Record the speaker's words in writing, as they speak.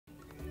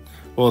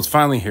Well, it's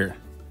finally here.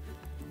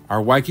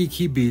 Our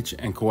Waikiki Beach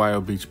and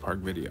Kuhio Beach Park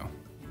video.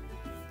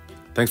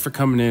 Thanks for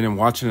coming in and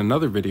watching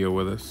another video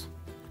with us.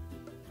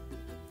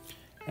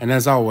 And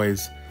as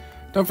always,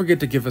 don't forget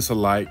to give us a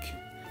like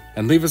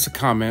and leave us a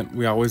comment.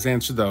 We always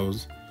answer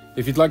those.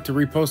 If you'd like to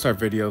repost our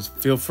videos,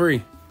 feel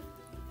free,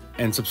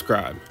 and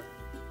subscribe.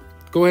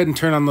 Go ahead and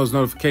turn on those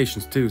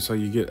notifications too so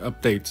you get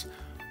updates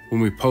when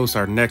we post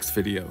our next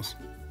videos.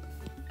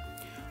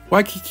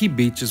 Waikiki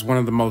Beach is one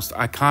of the most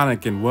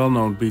iconic and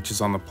well-known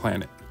beaches on the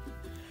planet.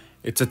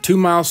 It's a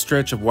 2-mile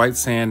stretch of white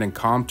sand and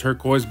calm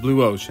turquoise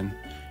blue ocean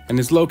and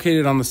is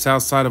located on the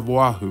south side of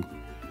Oahu.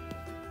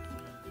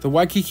 The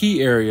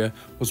Waikiki area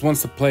was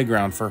once the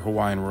playground for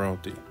Hawaiian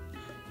royalty.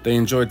 They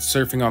enjoyed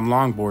surfing on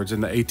longboards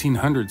in the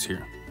 1800s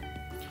here.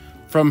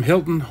 From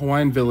Hilton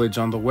Hawaiian Village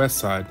on the west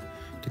side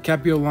to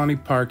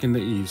Kapiolani Park in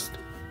the east,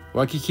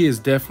 Waikiki is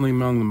definitely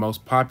among the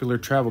most popular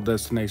travel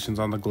destinations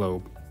on the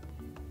globe.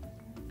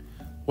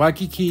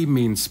 Waikiki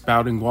means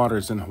spouting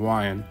waters in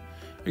Hawaiian,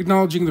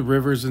 acknowledging the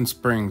rivers and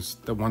springs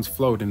that once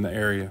flowed in the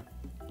area.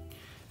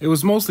 It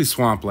was mostly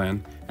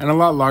swampland and a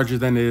lot larger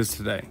than it is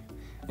today,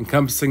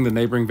 encompassing the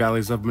neighboring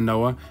valleys of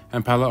Manoa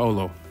and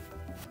Palaolo.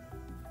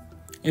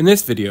 In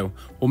this video,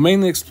 we'll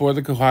mainly explore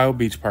the Kuhio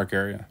Beach Park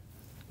area.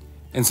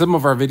 In some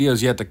of our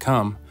videos yet to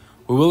come,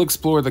 we will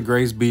explore the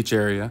Grays Beach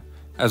area,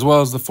 as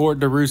well as the Fort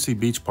DeRussy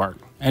Beach Park,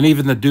 and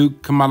even the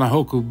Duke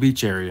Kamanahoku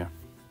Beach area.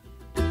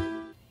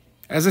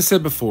 As I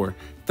said before,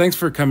 thanks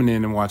for coming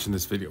in and watching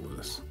this video with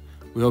us.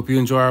 We hope you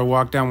enjoy our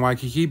walk down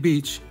Waikiki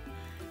Beach,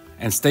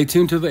 and stay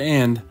tuned to the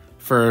end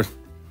for,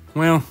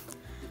 well,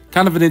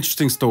 kind of an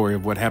interesting story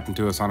of what happened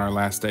to us on our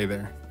last day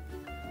there.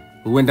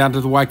 We went down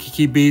to the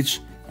Waikiki Beach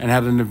and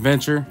had an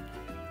adventure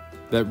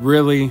that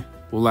really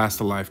will last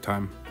a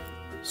lifetime.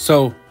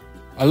 So,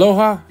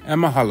 aloha and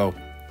mahalo.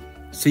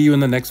 See you in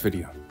the next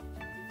video.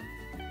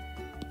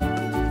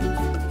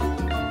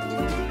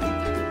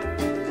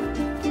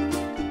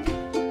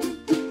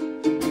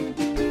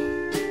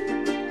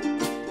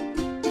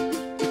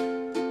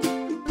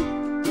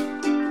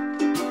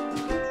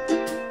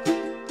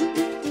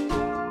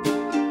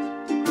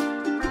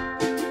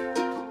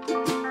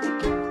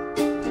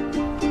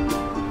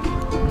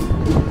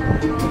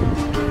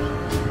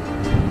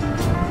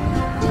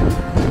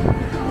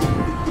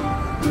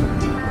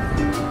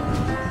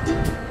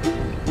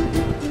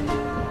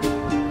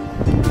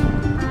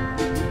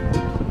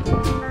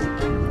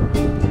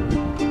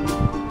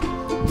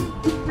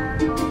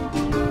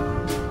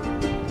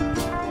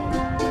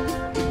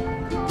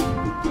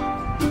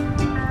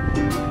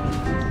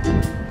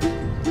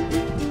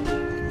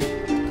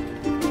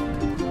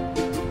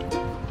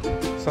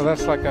 So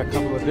that's like a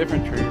couple of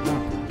different trees, huh?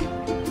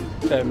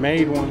 That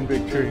made one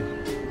big tree.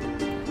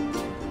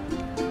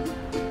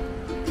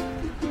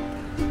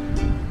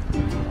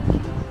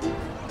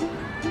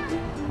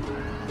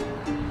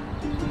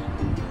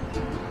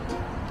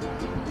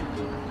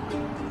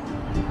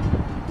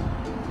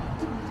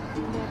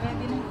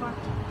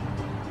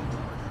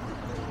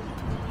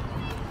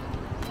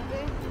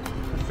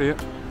 See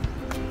it?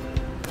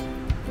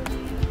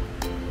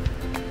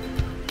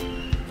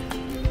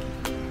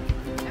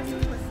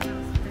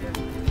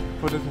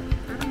 What is it?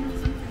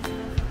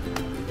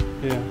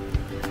 Yeah.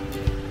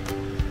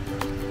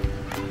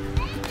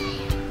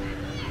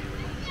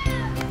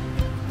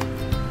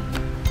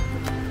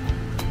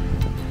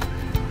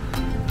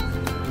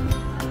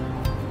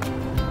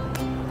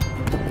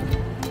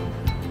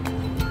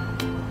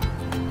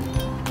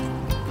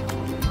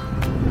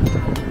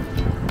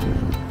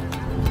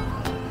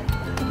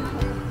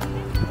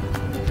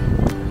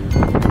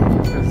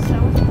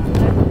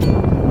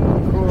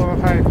 Cool,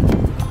 hi,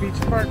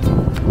 beach park.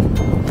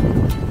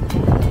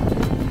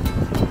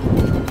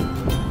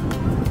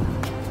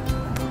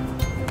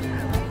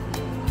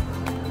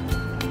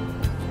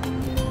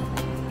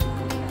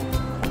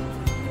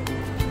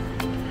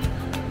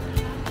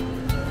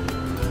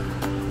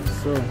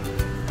 So,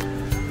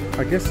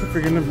 I guess if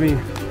you're gonna be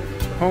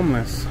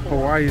homeless,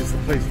 Hawaii is the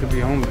place to be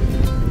homeless.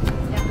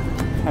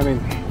 Yeah. I mean,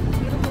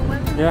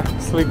 yeah,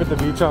 sleep at the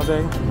beach all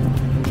day.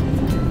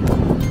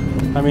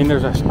 I mean,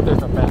 there's a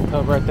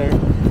bathtub right there,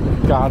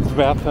 God's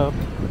bathtub.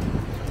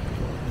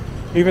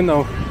 Even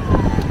though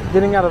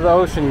getting out of the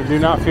ocean, you do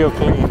not feel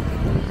clean.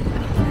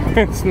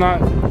 It's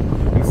not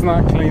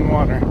clean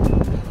water.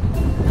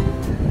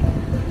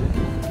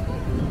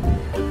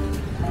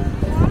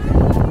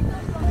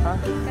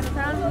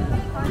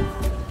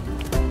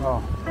 Oh.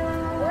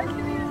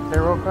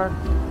 Payroll card?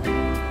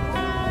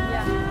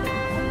 Yeah.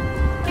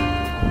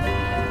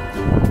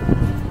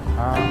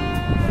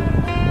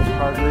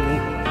 Card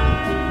reading.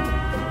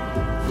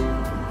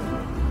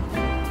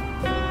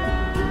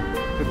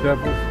 The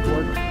devil's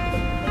work.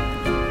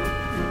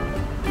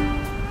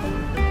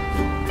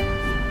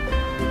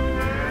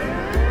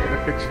 Get a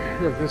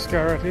picture of this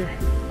guy right here.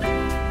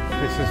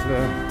 This is the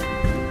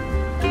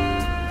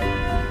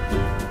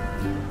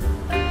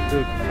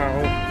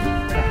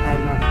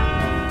Kahana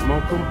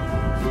Moku.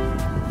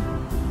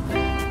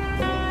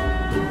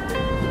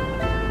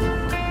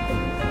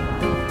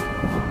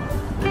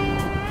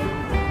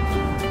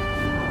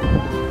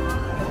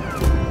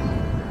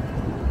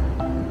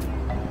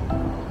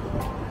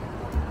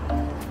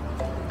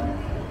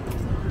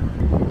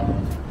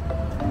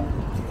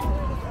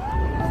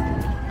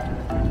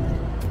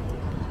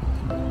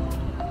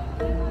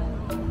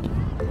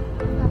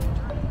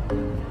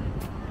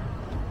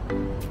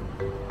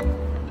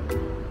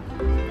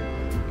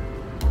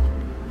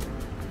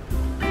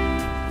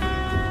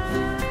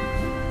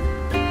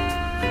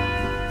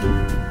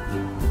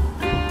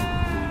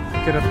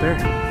 get up there.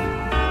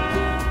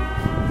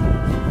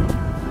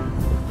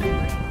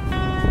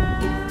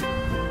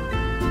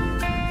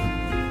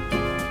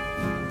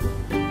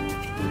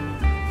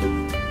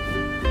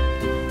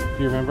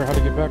 Do you remember how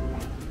to get back?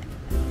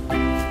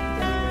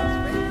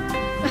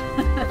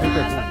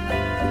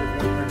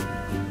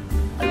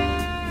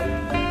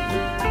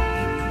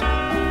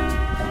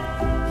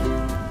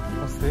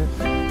 What's this?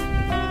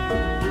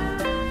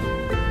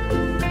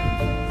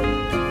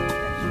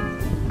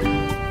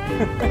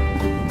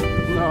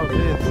 No,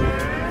 this.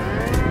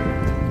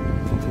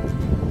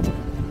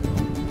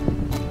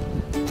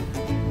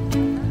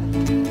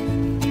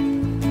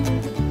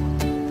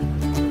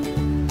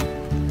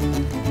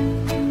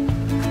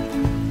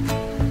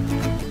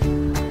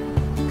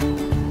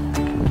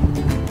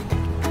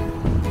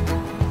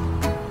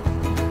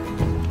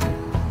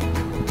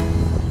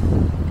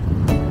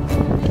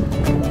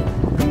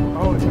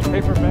 Oh, it's a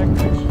paperback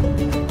picture.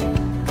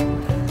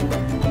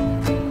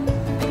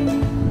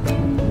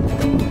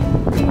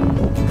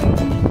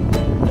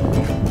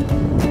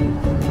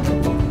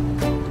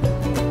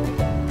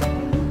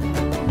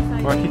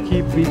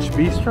 Waikiki Beach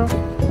Bistro?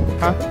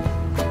 Huh?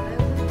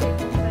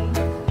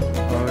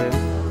 Oh, yeah.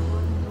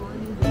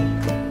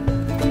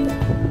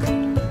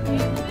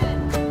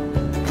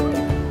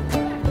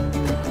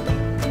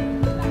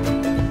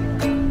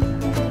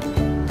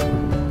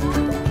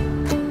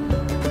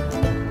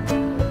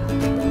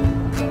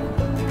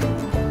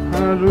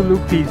 Honolulu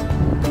Beach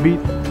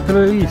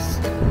Police.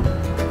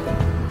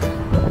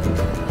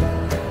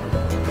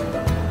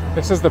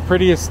 This is the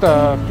prettiest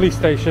police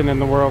station in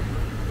the world.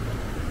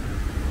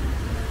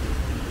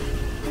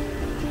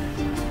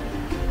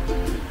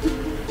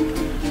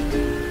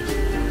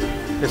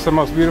 It's the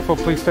most beautiful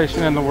police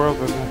station in the world,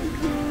 isn't it?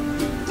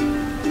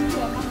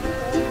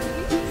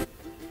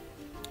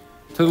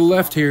 To the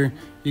left here,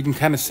 you can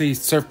kind of see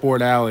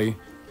Surfboard Alley,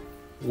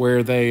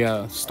 where they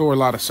store a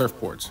lot of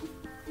surfboards.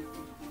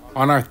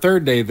 On our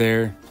third day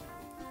there,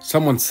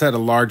 someone set a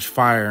large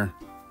fire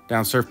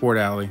down Surfboard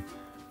Alley.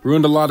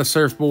 Ruined a lot of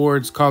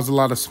surfboards, caused a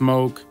lot of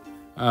smoke.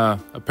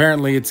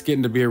 Apparently it's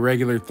getting to be a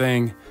regular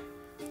thing.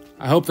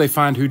 I hope they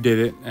find who did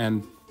it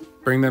and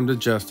bring them to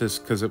justice,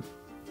 because it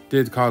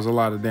did cause a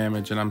lot of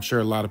damage, and I'm sure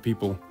a lot of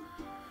people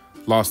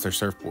lost their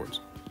surfboards.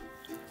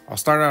 I'll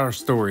start out our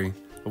story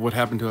of what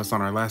happened to us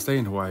on our last day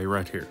in Hawaii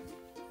right here.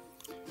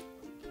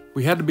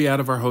 We had to be out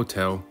of our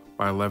hotel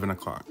by 11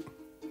 o'clock,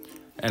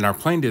 and our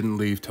plane didn't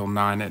leave till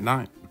 9 at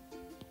night.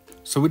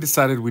 So we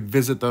decided we'd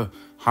visit the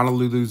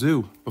Honolulu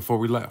Zoo before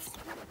we left.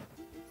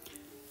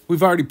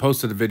 We've already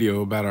posted a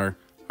video about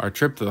our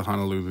trip to the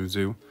Honolulu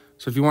Zoo,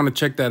 so if you want to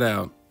check that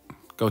out,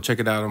 go check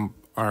it out on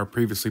our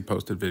previously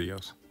posted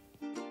videos.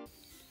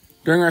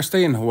 During our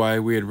stay in Hawaii,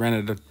 we had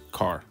rented a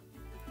car.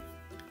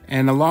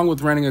 And along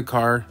with renting a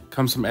car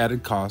comes some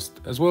added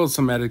cost, as well as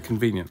some added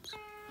convenience.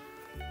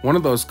 One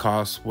of those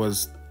costs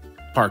was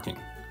parking.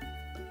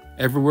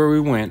 Everywhere we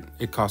went,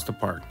 it cost to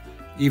park.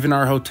 Even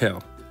our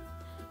hotel.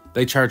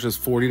 They charged us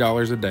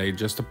 $40 a day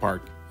just to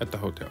park at the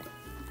hotel.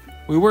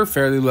 We were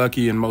fairly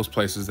lucky in most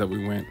places that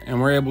we went,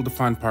 and were able to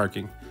find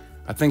parking.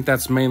 I think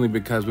that's mainly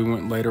because we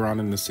went later on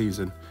in the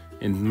season,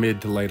 in mid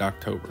to late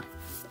October.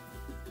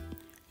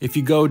 If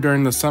you go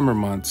during the summer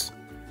months,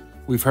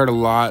 we've heard a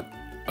lot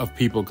of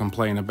people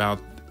complain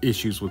about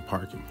issues with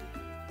parking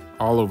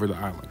all over the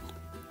island.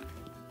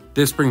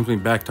 This brings me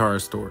back to our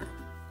story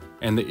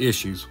and the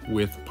issues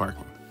with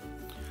parking.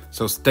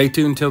 So stay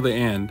tuned till the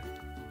end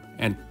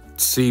and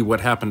see what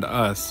happened to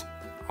us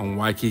on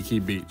Waikiki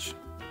Beach.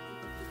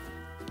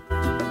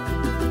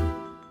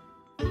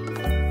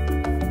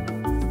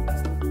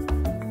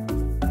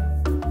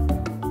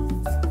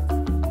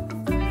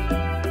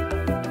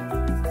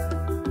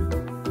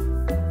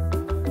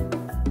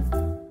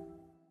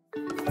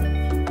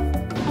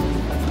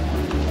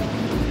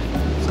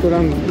 Go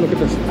down and look at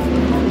the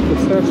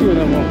statue, and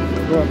then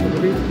we'll go out to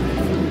the beach.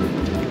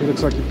 It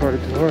looks like you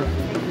partied too hard.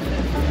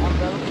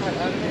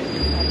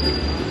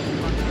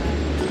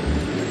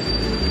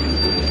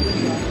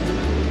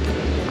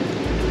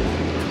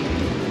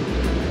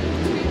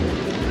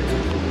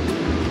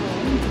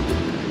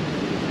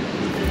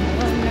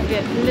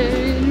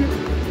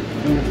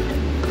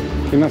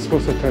 You're not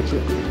supposed to touch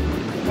it.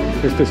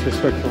 It's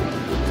disrespectful.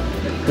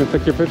 Can I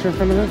take your picture in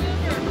front of it?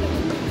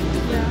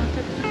 Yeah.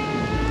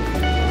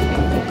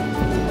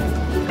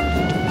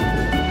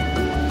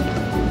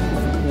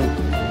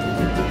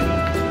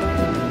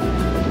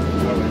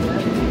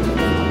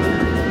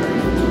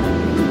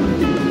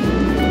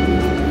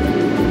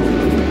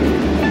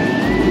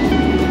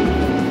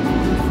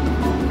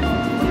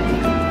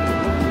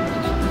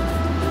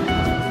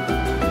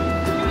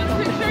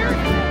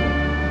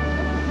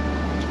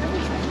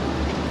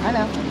 I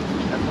know.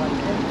 That's what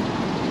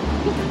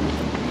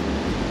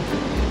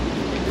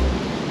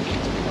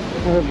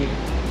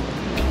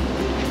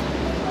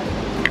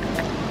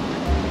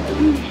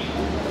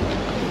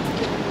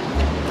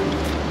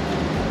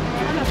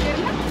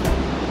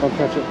I'll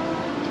catch it.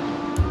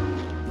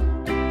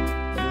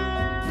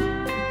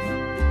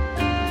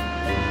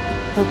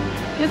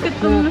 ¿Quieres que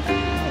tú?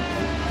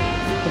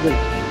 Okay.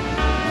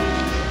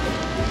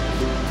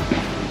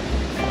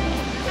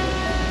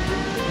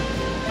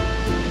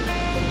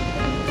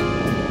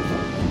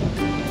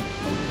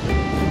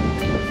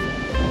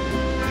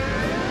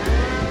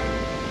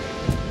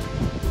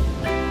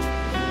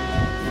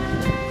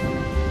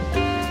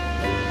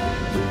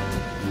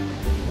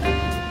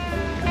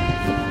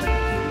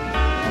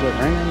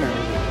 So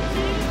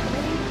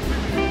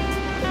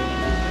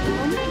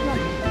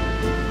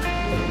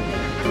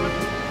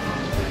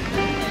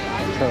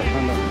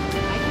on the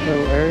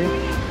little area.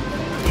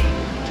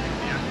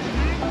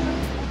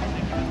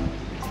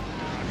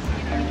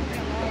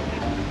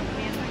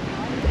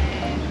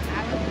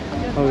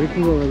 Oh, we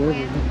can go over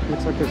there.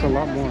 Looks like there's a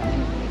lot more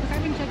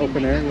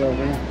open area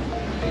over there.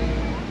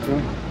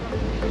 Yeah.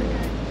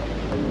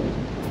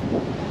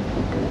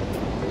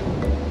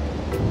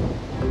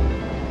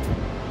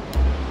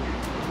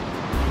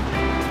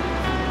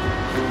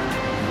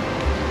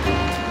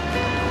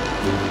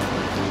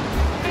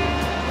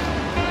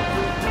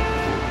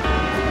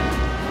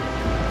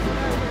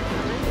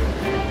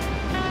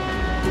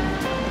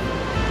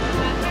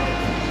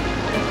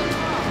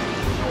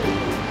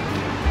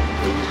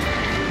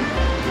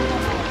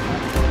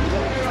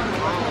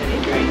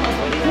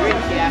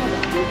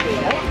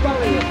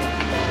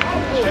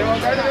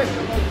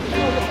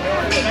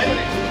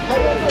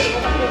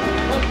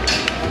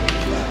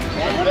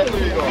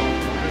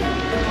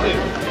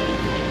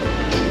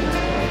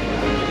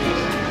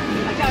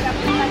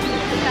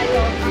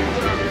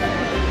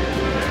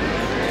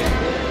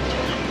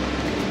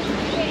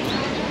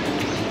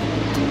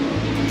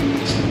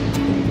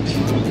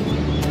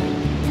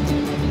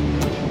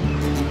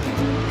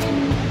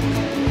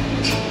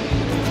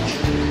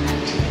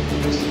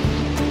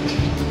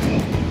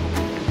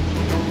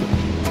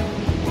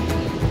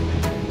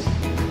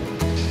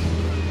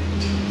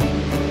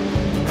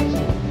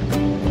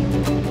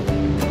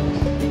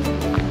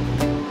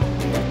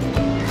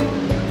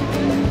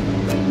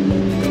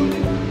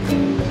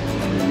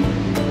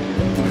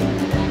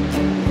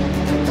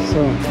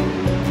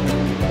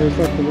 There's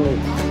like a little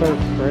surf,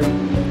 right?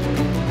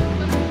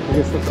 I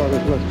guess that's why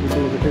there's less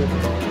people over here.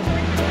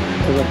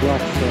 So that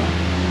blocks the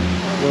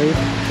wave.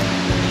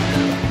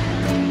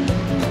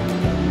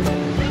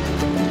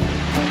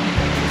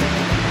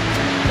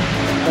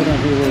 I don't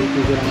hear where you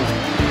can get on it.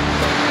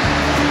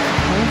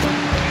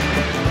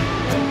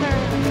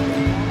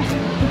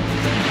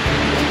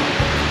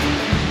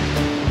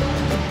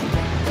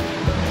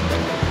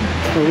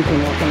 So we can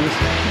walk on this.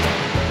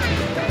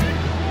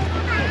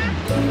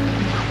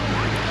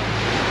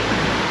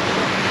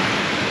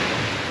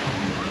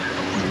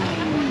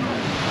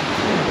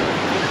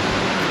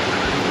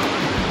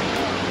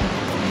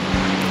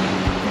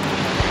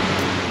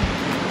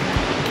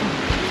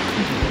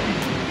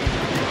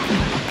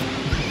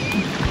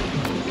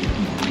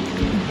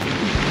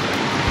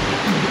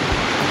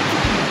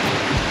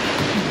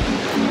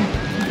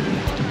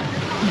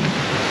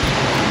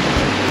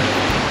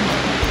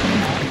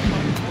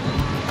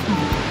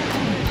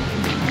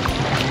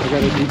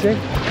 Got a DJ?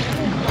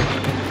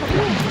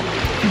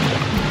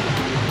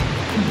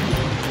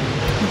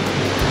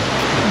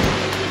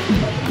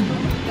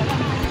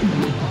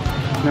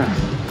 Nice.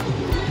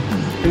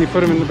 Can you put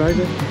them in the bag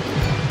there?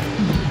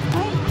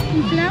 Oh,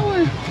 flower.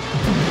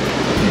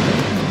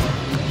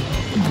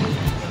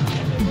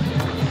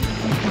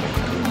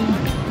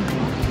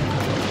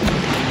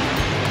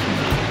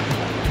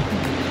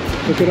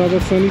 Look at all the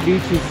sunny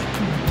beaches.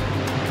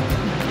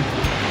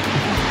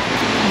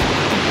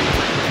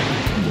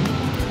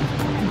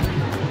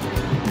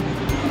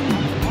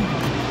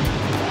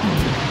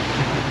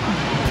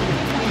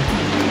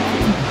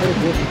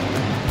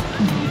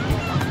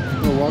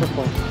 A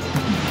waterfall.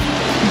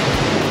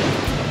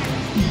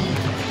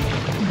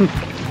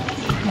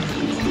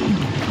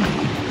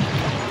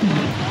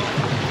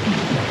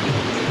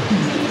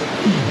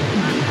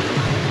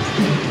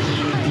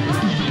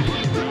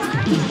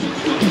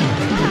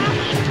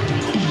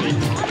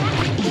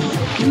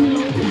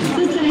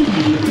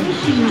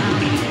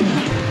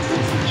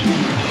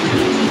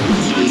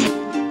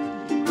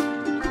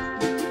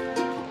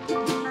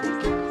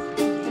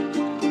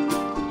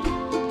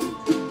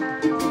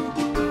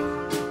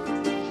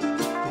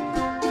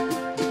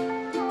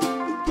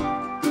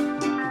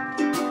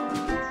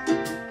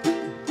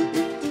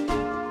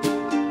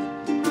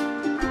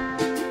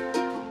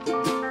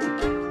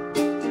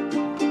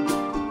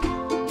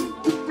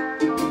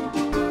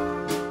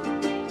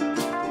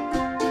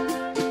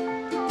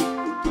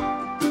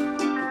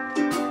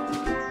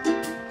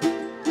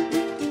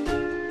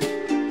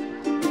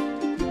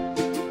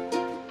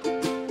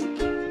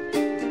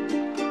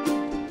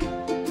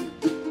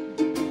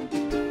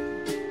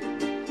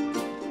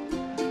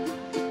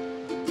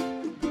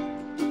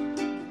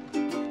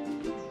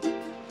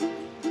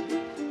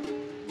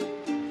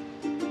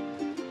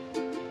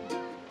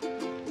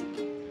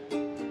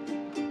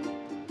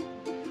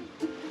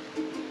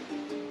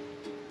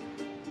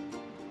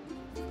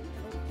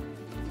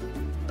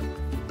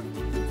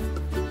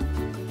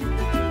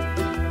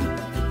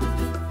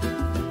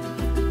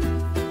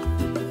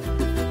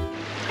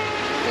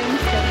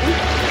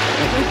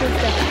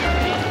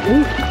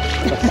 Ooh,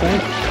 that's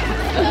sand.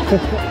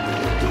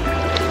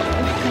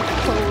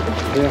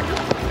 Yeah.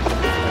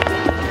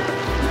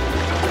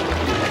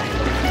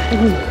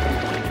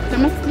 Está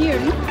más clear,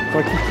 ¿no?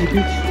 Waikiki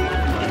Beach.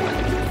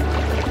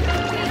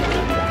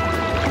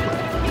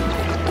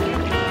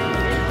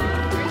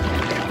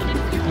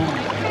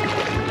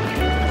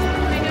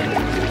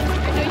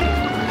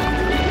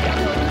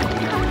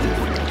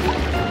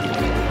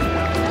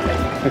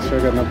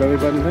 I got no belly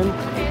button thing.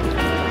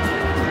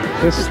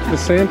 The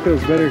sand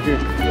feels better here.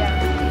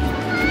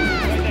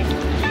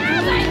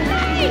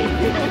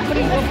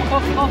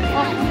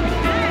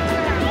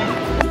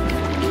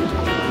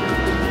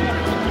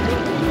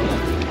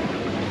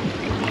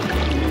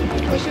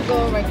 We should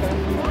go right there.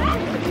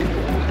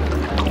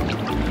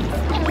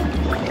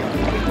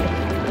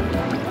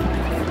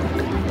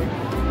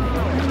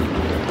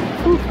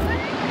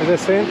 Is that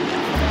sand?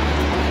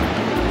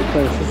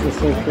 This is the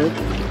same fit.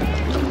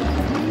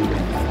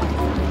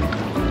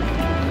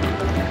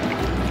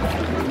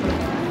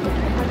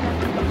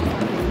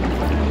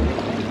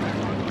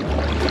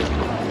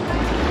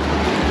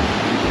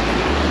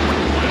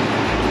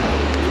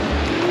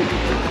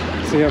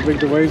 See how big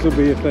the waves will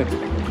be if they...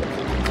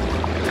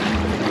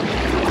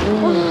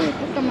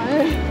 Puta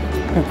madre.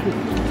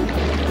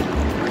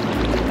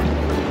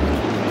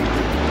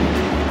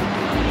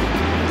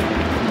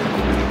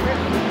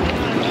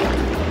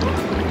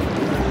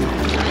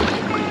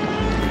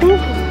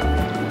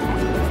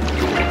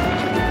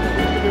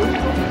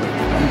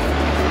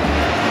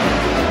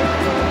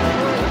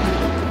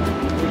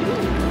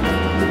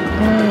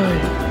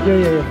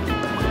 Yeah.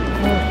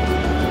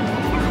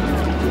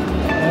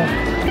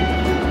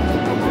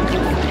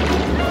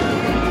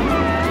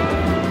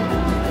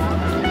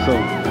 So,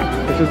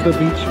 this is the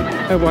beach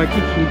at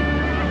Waikiki.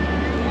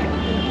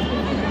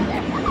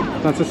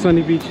 Lots of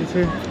sunny beaches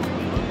here.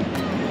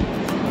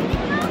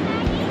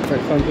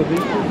 Right, tons of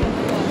beaches.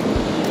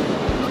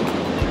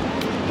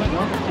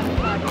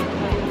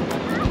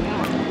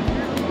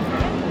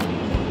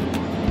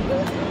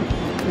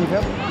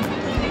 Yep.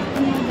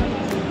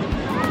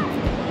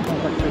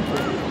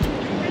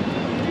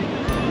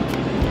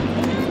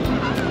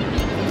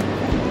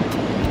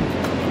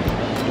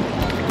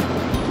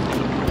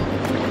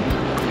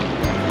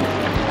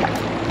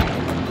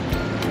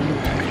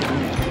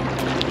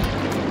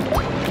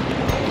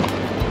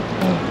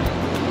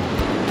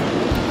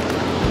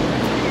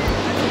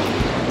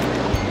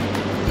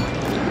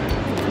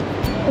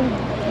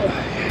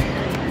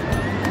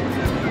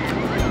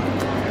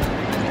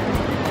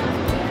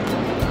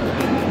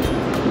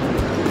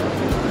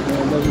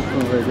 Doesn't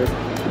smell very good.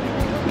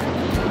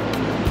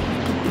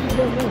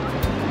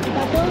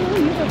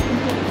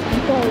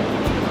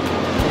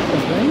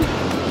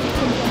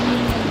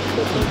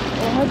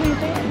 How do you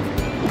say it?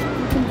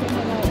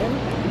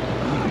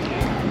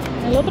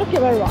 El otro que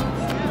va rocks.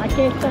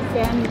 Aquí está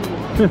sandy.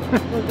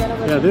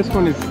 Yeah, this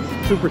one is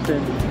super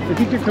sandy. If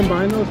you could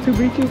combine those two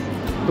beaches,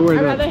 to where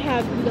I'd rather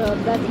have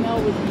that smell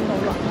with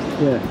rocks.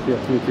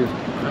 Yes, me too.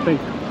 I think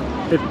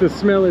if the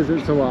smell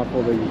isn't so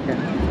awful, then you can.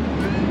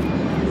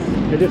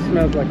 It just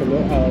smells like a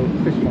little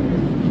fish market.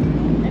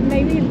 And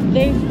maybe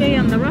they stay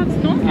on the rocks,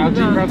 no?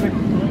 Algae, probably.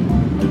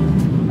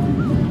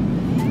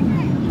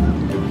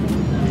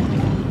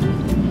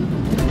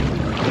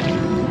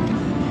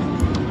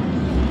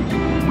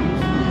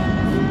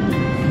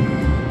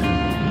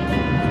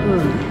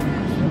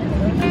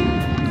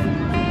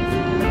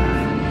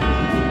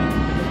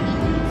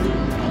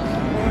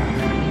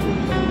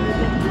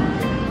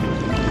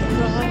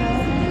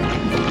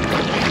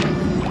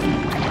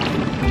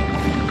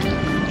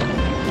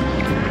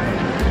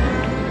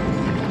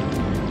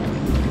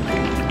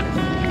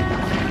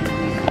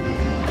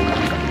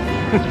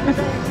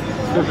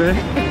 ¿Ves?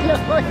 Lo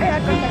voy a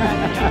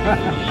comprar.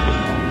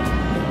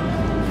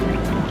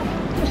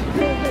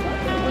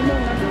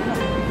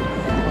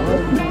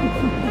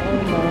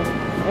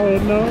 Oh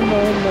no.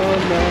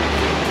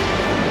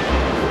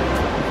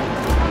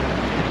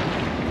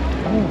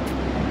 Oh,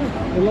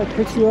 it like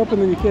picks you up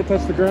and then you can't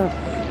touch the ground.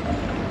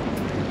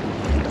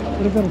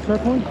 What is that, a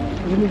sharp one? You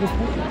didn't even touch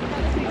it.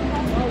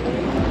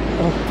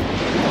 Oh.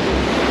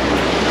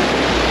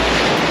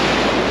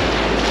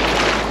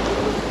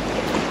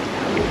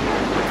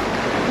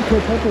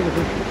 Can't touch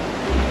everything.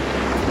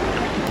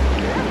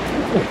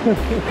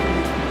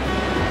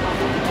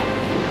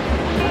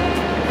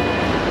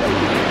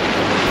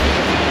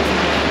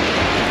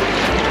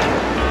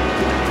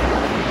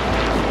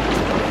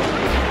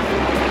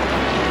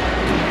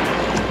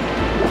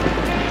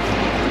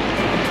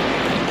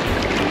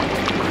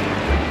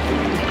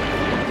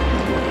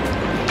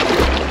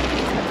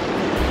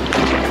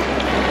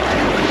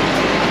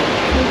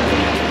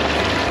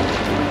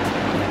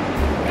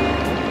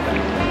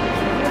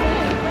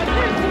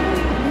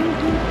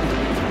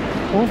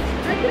 Huh?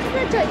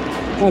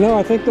 I know.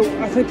 I think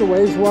the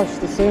waves wash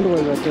the sand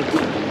away right there. I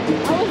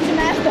was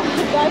gonna ask the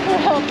guy for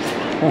help.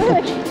 I was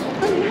like,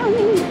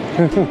 honey,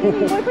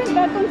 my boyfriend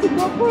got them to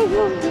go for us.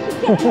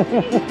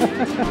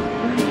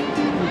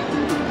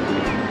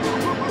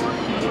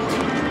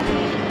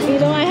 You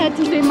know, I had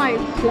to say my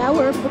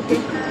flower porque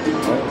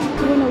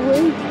went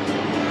away.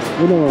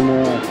 We know where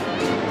we're at.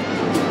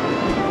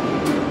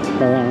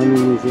 By the Army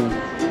Museum.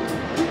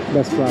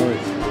 Best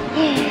flowers.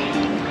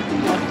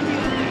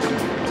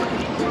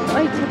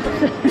 Ay,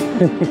 chicos.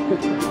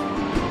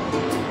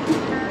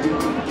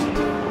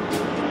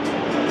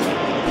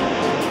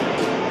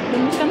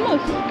 ¿Dónde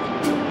estamos?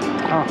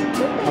 Ah,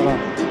 hold on.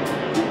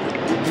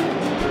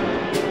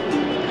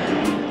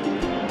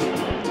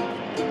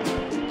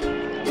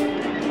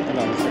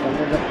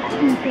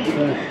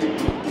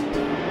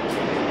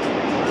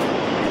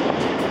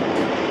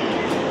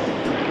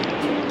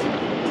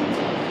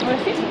 Ahora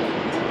sí.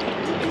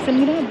 Se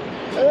mira.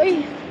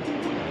 Ay.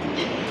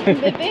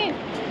 Bebé.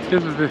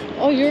 Yes, baby.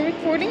 Oh, you're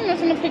recording?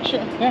 That's in a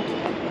picture. Yeah,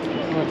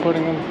 I'm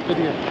recording on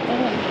video.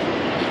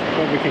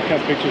 But we can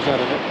cut pictures out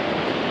of it.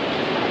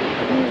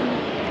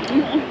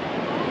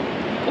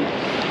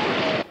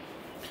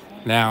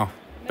 Now,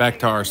 back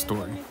to our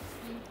story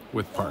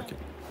with parking.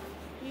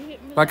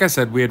 Like I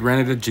said, we had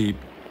rented a Jeep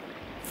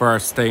for our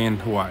stay in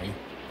Hawaii.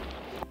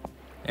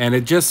 And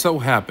it just so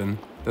happened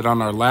that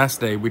on our last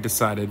day, we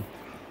decided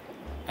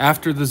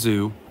after the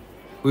zoo,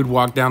 we'd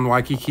walk down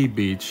Waikiki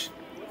Beach.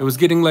 It was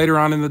getting later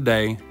on in the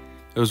day.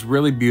 It was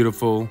really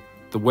beautiful.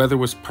 The weather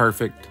was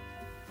perfect.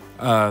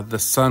 The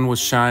sun was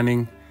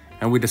shining.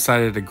 And we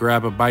decided to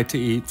grab a bite to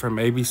eat from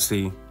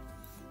ABC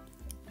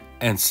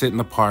and sit in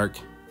the park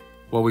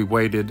while we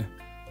waited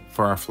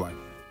for our flight.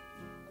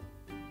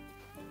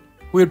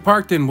 We had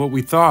parked in what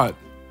we thought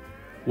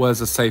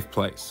was a safe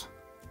place.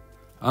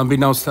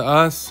 Unbeknownst to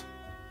us,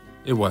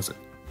 it wasn't.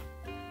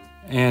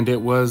 And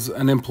it was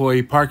an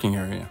employee parking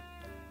area.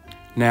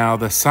 Now,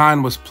 the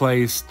sign was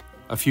placed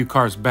a few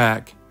cars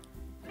back,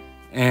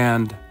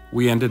 and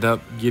we ended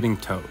up getting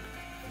towed.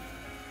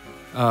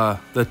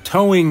 The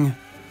towing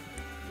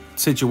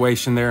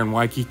situation there in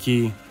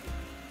Waikiki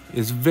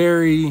is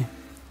very,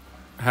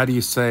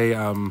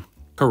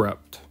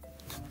 corrupt.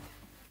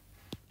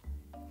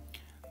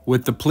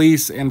 With the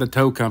police and the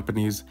tow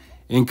companies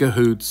in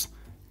cahoots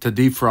to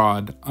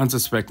defraud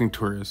unsuspecting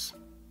tourists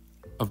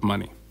of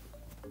money.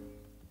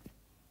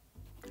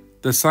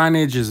 The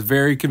signage is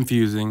very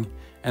confusing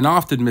and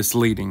often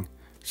misleading,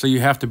 so you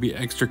have to be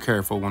extra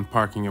careful when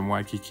parking in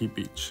Waikiki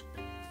Beach.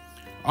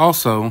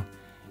 Also,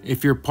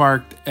 if you're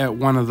parked at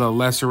one of the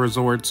lesser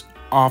resorts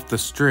off the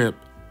strip,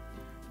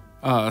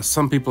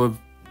 some people have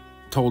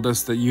told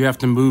us that you have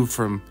to move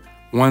from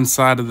one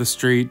side of the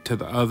street to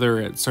the other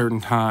at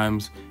certain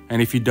times, and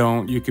if you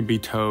don't, you could be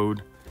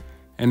towed.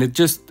 And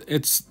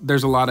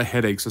there's a lot of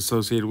headaches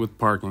associated with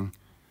parking.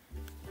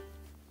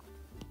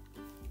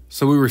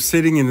 So we were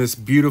sitting in this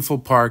beautiful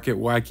park at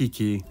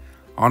Waikiki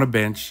on a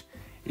bench,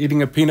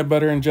 eating a peanut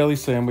butter and jelly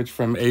sandwich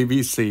from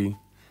ABC,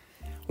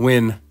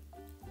 when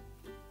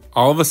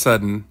all of a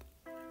sudden,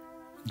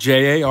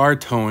 JAR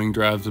Towing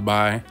drives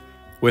by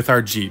with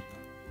our Jeep,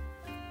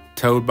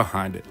 towed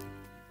behind it.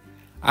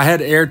 I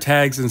had air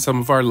tags in some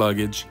of our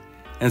luggage,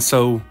 and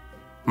so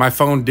my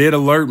phone did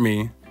alert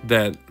me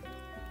that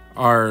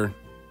our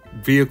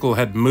vehicle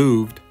had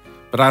moved,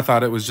 but I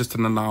thought it was just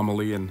an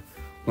anomaly and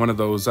one of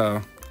those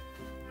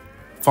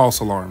false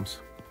alarms.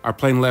 Our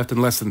plane left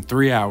in less than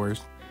 3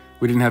 hours.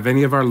 We didn't have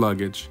any of our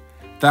luggage.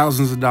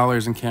 Thousands of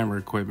dollars in camera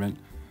equipment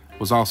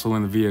was also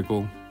in the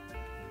vehicle,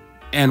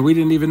 and we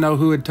didn't even know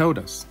who had towed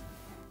us.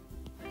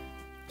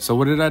 So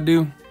what did I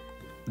do?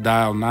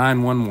 Dial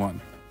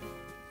 911.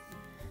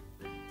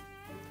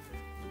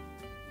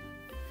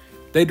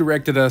 They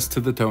directed us to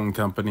the towing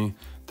company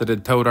that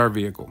had towed our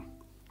vehicle.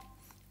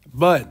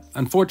 But,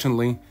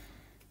 unfortunately,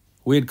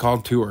 we had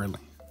called too early,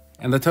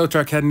 and the tow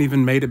truck hadn't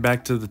even made it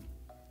back to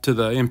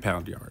the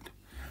impound yard.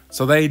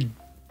 So they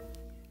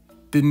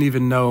didn't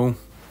even know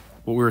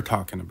what we were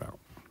talking about.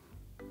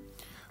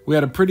 We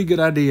had a pretty good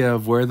idea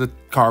of where the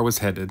car was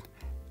headed,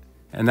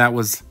 and that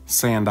was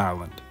Sand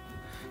Island.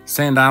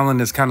 Sand Island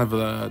is kind of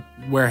a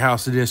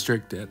warehouse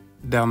district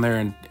down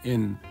there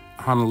in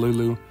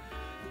Honolulu.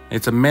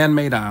 It's a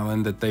man-made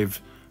island that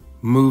they've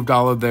moved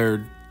all of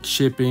their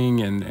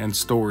shipping and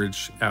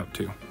storage out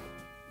to.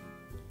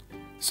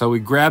 So we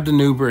grabbed an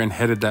Uber and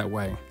headed that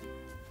way.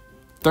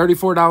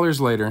 $34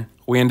 later,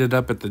 we ended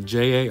up at the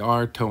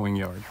JAR towing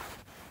yard.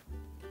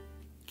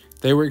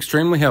 They were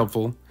extremely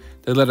helpful.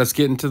 They let us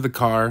get into the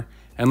car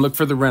and look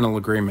for the rental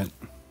agreement.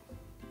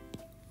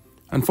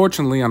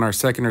 Unfortunately, on our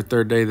second or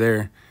third day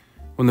there,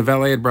 when the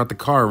valet had brought the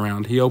car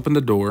around, he opened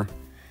the door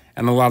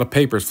and a lot of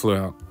papers flew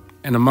out,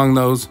 and among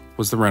those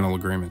was the rental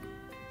agreement.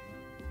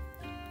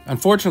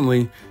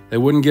 Unfortunately, they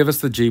wouldn't give us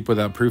the Jeep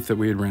without proof that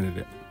we had rented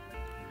it.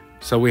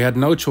 So we had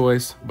no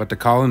choice but to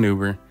call an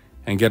Uber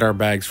and get our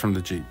bags from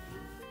the Jeep.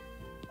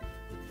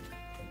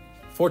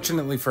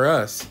 Fortunately for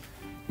us,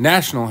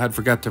 National had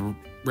forgot to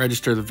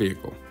register the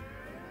vehicle.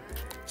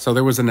 So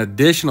there was an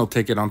additional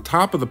ticket on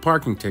top of the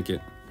parking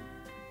ticket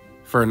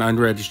for an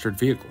unregistered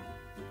vehicle.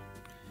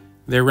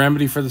 Their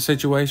remedy for the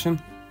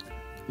situation?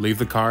 Leave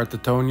the car at the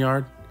towing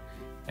yard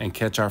and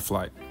catch our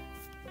flight.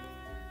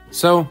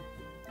 So,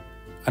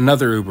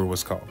 another Uber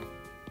was called.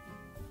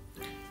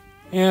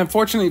 And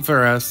fortunately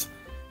for us,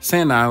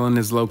 Sand Island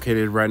is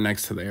located right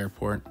next to the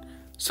airport,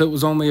 so it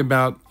was only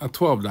about a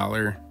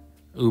 $12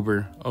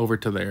 Uber over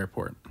to the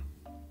airport.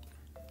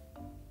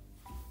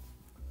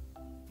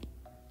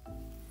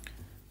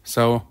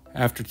 So,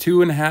 after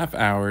 2.5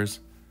 hours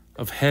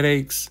of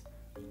headaches,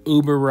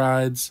 Uber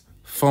rides,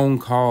 phone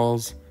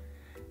calls,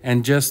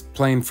 and just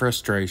plain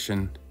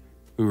frustration,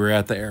 we were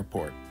at the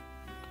airport.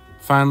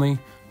 Finally,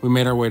 we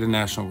made our way to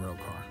National Railcar.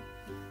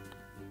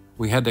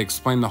 We had to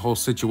explain the whole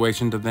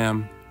situation to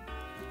them,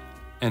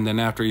 and then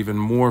after even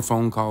more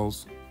phone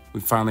calls, we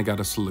finally got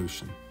a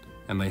solution,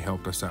 and they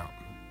helped us out.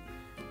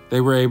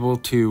 They were able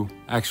to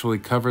actually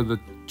cover the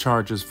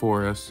charges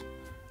for us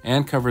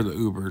and cover the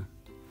Uber.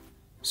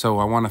 So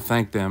I want to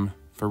thank them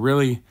for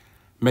really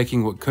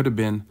making what could have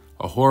been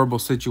a horrible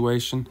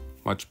situation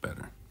much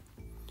better,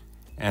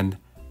 and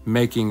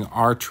making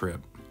our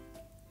trip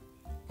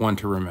one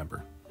to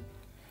remember.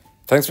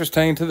 Thanks for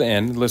staying to the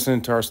end and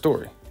listening to our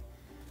story.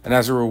 And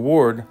as a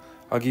reward,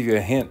 I'll give you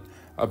a hint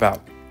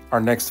about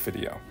our next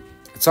video.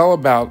 It's all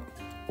about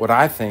what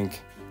I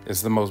think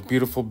is the most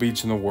beautiful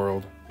beach in the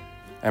world,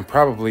 and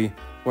probably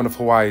one of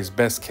Hawaii's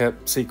best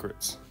kept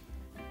secrets.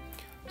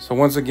 So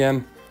once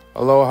again,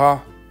 aloha,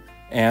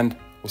 and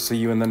we'll see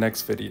you in the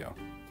next video.